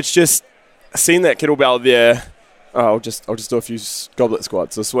 it's just seeing that kettlebell there. I'll just do a few goblet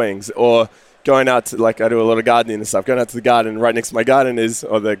squats or swings, or going out to, I do a lot of gardening and stuff, going out to the garden, right next to my garden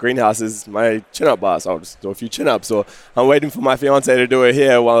or the greenhouse is my chin-up bar, so I'll just do a few chin-ups, or I'm waiting for my fiance to do it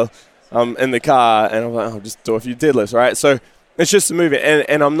here while I'm in the car, and I'm like, I'll just do a few deadlifts, right? So it's just a movement,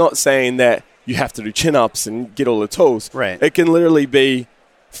 and I'm not saying that you have to do chin-ups and get all the tools. Right. It can literally be,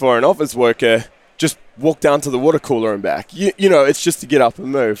 for an office worker, just walk down to the water cooler and back. It's just to get up and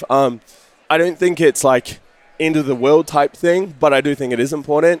move. I don't think it's end of the world type thing, but I do think it is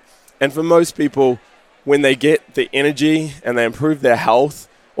important. And for most people, when they get the energy and they improve their health,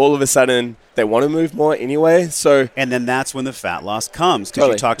 all of a sudden they want to move more anyway. And then that's when the fat loss comes, because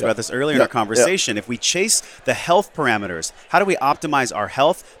you talked about this earlier in our conversation. If we chase the health parameters, how do we optimize our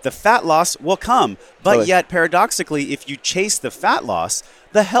health? The fat loss will come. But yet, paradoxically, if you chase the fat loss,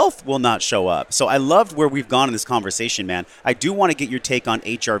 the health will not show up. So I loved where we've gone in this conversation, man. I do want to get your take on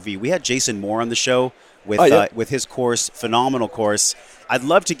HRV. We had Jason Moore on the show with his course, phenomenal course. I'd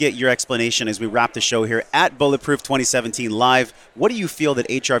love to get your explanation as we wrap the show here at Bulletproof 2017 Live. What do you feel that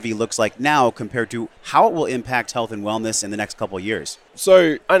HRV looks like now compared to how it will impact health and wellness in the next couple of years?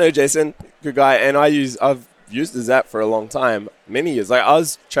 So I know Jason, good guy, and I've used his app for a long time, many years. I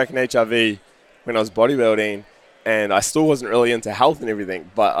was tracking HRV when I was bodybuilding, and I still wasn't really into health and everything,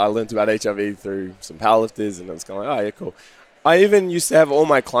 but I learned about HRV through some powerlifters, and I was kind of like, oh, yeah, cool. I even used to have all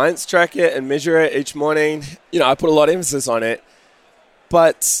my clients track it and measure it each morning. I put a lot of emphasis on it.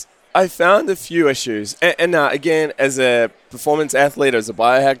 But I found a few issues. And again, as a performance athlete, as a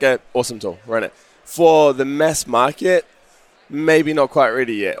biohacker, awesome tool, run it. For the mass market, maybe not quite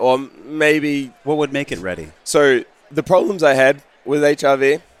ready yet. Or maybe... What would make it ready? So the problems I had with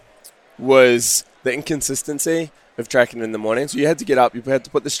HRV was the inconsistency of tracking in the morning. So you had to get up, you had to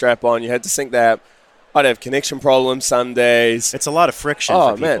put the strap on, you had to sync the app. I'd have connection problems some days. It's a lot of friction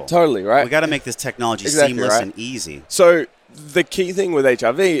for people. Oh, man, totally, right? We got to make this technology seamless and easy. So the key thing with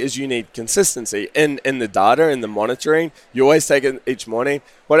HRV is you need consistency in the data and the monitoring. You always take it each morning.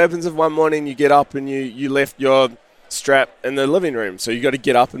 What happens if one morning you get up and you left your strap in the living room? So you got to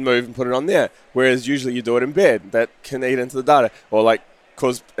get up and move and put it on there. Whereas usually you do it in bed. That can eat into the data or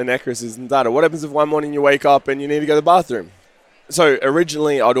cause inaccuracies in the data. What happens if one morning you wake up and you need to go to the bathroom? So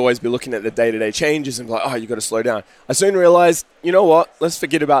originally I'd always be looking at the day-to-day changes and be like, oh, you got to slow down. I soon realized, you know what? Let's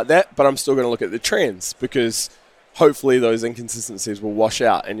forget about that. But I'm still going to look at the trends because hopefully those inconsistencies will wash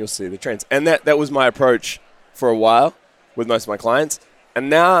out and you'll see the trends. And that was my approach for a while with most of my clients. And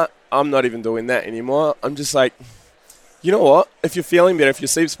now I'm not even doing that anymore. I'm just like, you know what? If you're feeling better, if your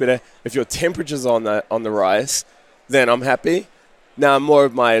sleep's better, if your temperature's on the rise, then I'm happy. Now, more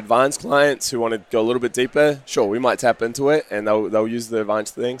of my advanced clients who want to go a little bit deeper, sure, we might tap into it and they'll use the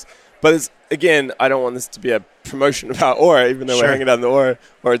advanced things. But again, I don't want this to be a promotion about Aura, even though we're hanging out in the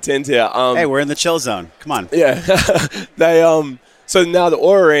Aura tent here. Hey, we're in the chill zone. Come on. Yeah. So now the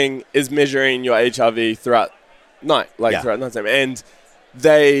Aura Ring is measuring your HRV throughout night, throughout nighttime. And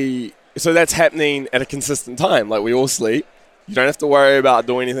so that's happening at a consistent time. We all sleep. You don't have to worry about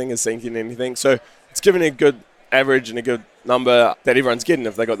doing anything or syncing anything. So it's giving a good average and a good number that everyone's getting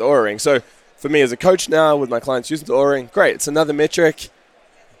if they got the Aura Ring. So for me as a coach now with my clients using the Aura Ring, great. It's another metric.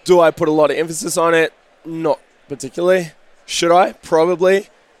 Do I put a lot of emphasis on it? Not particularly. Should I? Probably.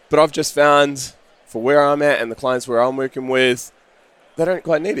 But I've just found for where I'm at and the clients where I'm working with, they don't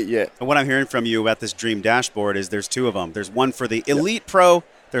quite need it yet. And what I'm hearing from you about this dream dashboard is there's two of them. There's one for the elite pro,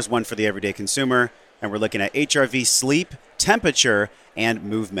 there's one for the everyday consumer, and we're looking at HRV, sleep, temperature, and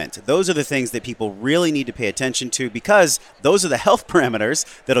movement. Those are the things that people really need to pay attention to because those are the health parameters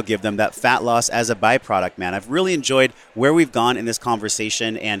that'll give them that fat loss as a byproduct, man. I've really enjoyed where we've gone in this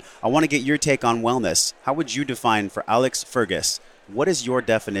conversation, and I want to get your take on wellness. How would you define, for Alex Fergus, what is your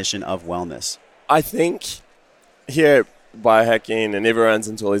definition of wellness? I think here, biohacking and everyone's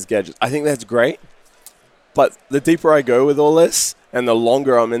into all these gadgets, I think that's great. But the deeper I go with all this and the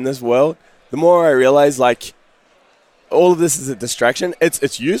longer I'm in this world, the more I realize, all of this is a distraction.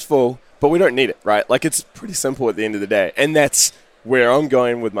 It's useful, but we don't need it, right? It's pretty simple at the end of the day. And that's where I'm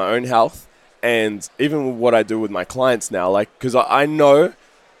going with my own health and even what I do with my clients now. Because I know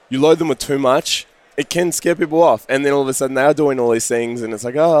you load them with too much it can scare people off. And then all of a sudden they're doing all these things and it's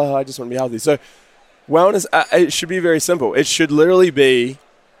like, oh, I just want to be healthy. So wellness, it should be very simple. It should literally be,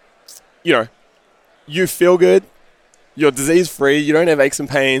 you feel good, you're disease-free, you don't have aches and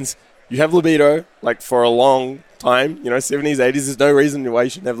pains, you have libido, like for a long time, 70s, 80s, there's no reason why you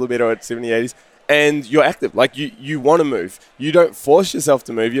shouldn't have libido at 70s, 80s. And you're active, like you want to move. You don't force yourself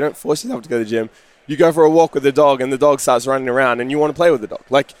to move. You don't force yourself to go to the gym. You go for a walk with the dog and the dog starts running around and you want to play with the dog.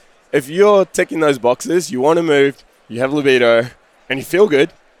 Like if you're ticking those boxes, you want to move, you have libido, and you feel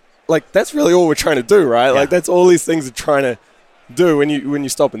good, like that's really all we're trying to do, right? Yeah. Like that's all these things are trying to do when you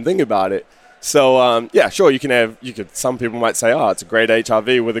stop and think about it. So, sure, some people might say, oh, it's a great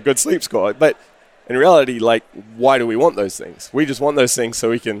HRV with a good sleep score. But in reality, like, why do we want those things? We just want those things so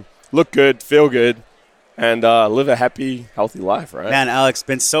we can look good, feel good, and live a happy, healthy life, right? Man, Alex,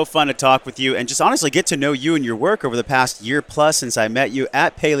 been so fun to talk with you and just honestly get to know you and your work over the past year plus since I met you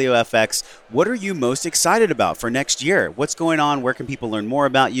at PaleoFX. What are you most excited about for next year? What's going on? Where can people learn more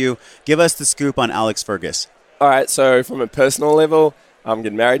about you? Give us the scoop on Alex Fergus. All right, so from a personal level, I'm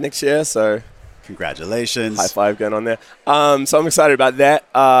getting married next year, so congratulations. High five going on there. So I'm excited about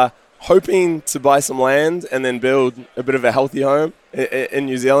that. Hoping to buy some land and then build a bit of a healthy home in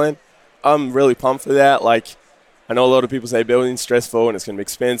New Zealand. I'm really pumped for that. Like, I know a lot of people say building's stressful and it's going to be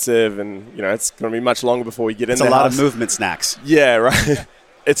expensive and, it's going to be much longer before we get in there. It's a lot of movement snacks. Yeah, right.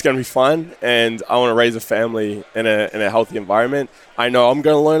 It's going to be fun and I want to raise a family in a healthy environment. I know I'm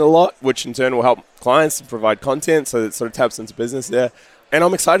going to learn a lot, which in turn will help clients to provide content, so it sort of taps into business there. And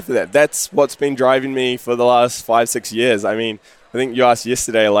I'm excited for that. That's what's been driving me for the last 5-6 years. I mean, I think you asked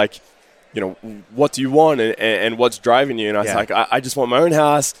yesterday, like, what do you want and what's driving you? And I was like, I just want my own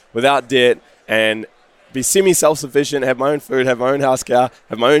house without debt and be semi-self-sufficient, have my own food, have my own house car,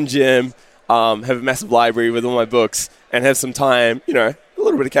 have my own gym, have a massive library with all my books and have some time, a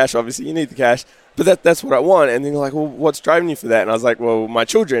little bit of cash, obviously. You need the cash. But that's what I want. And then you're like, well, what's driving you for that? And I was like, well, my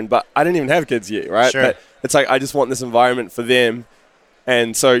children. But I didn't even have kids yet, right? Sure. But it's like I just want this environment for them.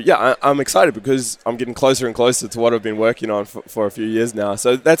 And so, I'm excited because I'm getting closer and closer to what I've been working on for a few years now.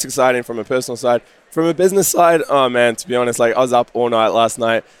 So that's exciting from a personal side. From a business side, oh, man, to be honest, like I was up all night last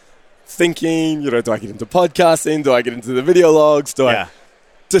night thinking, do I get into podcasting? Do I get into the video logs? Do I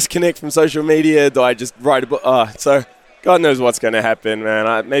disconnect from social media? Do I just write a book? So God knows what's going to happen,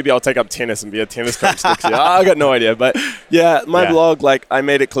 man. Maybe I'll take up tennis and be a tennis coach next year. I got no idea. But, my blog, like I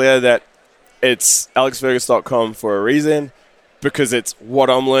made it clear that it's alexfergus.com for a reason. Because it's what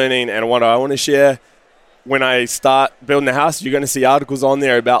I'm learning and what I want to share. When I start building a house, you're going to see articles on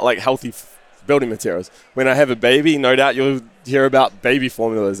there about like healthy building materials. When I have a baby, no doubt you'll hear about baby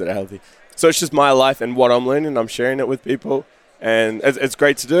formulas that are healthy. So it's just my life and what I'm learning. I'm sharing it with people. And it's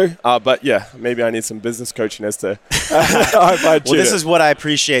great to do. But maybe I need some business coaching as to well, this is what I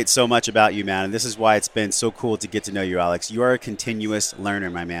appreciate so much about you, man. And this is why it's been so cool to get to know you, Alex. You are a continuous learner,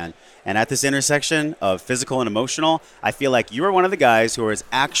 my man. And at this intersection of physical and emotional, I feel like you are one of the guys who is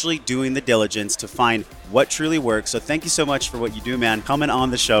actually doing the diligence to find what truly works. So thank you so much for what you do, man. Coming on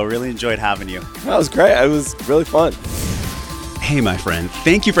the show. Really enjoyed having you. That was great. It was really fun. Hey, my friend,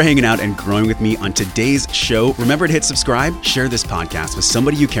 thank you for hanging out and growing with me on today's show. Remember to hit subscribe, share this podcast with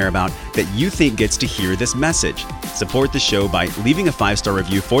somebody you care about that you think gets to hear this message. Support the show by leaving a 5-star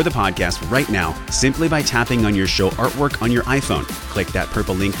review for the podcast right now, simply by tapping on your show artwork on your iPhone. Click that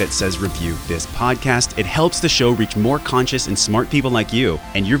purple link that says review this podcast. It helps the show reach more conscious and smart people like you,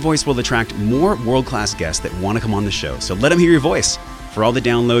 and your voice will attract more world-class guests that want to come on the show. So let them hear your voice. For all the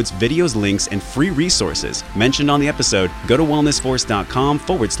downloads, videos, links, and free resources mentioned on the episode, go to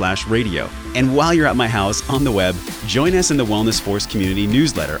wellnessforce.com/radio. And while you're at my house on the web, join us in the Wellness Force community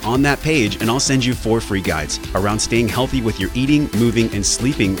newsletter on that page, and I'll send you 4 free guides around staying healthy with your eating, moving, and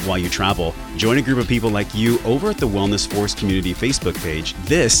sleeping while you travel. Join a group of people like you over at the Wellness Force community Facebook page.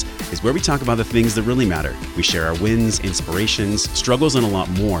 This is where we talk about the things that really matter. We share our wins, inspirations, struggles, and a lot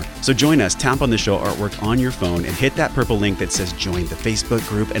more. So join us, tap on the show artwork on your phone, and hit that purple link that says join the Facebook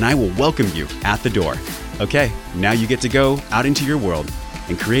group, and I will welcome you at the door. Okay, now you get to go out into your world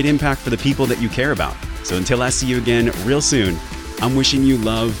and create impact for the people that you care about. So until I see you again real soon, I'm wishing you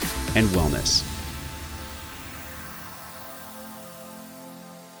love and wellness.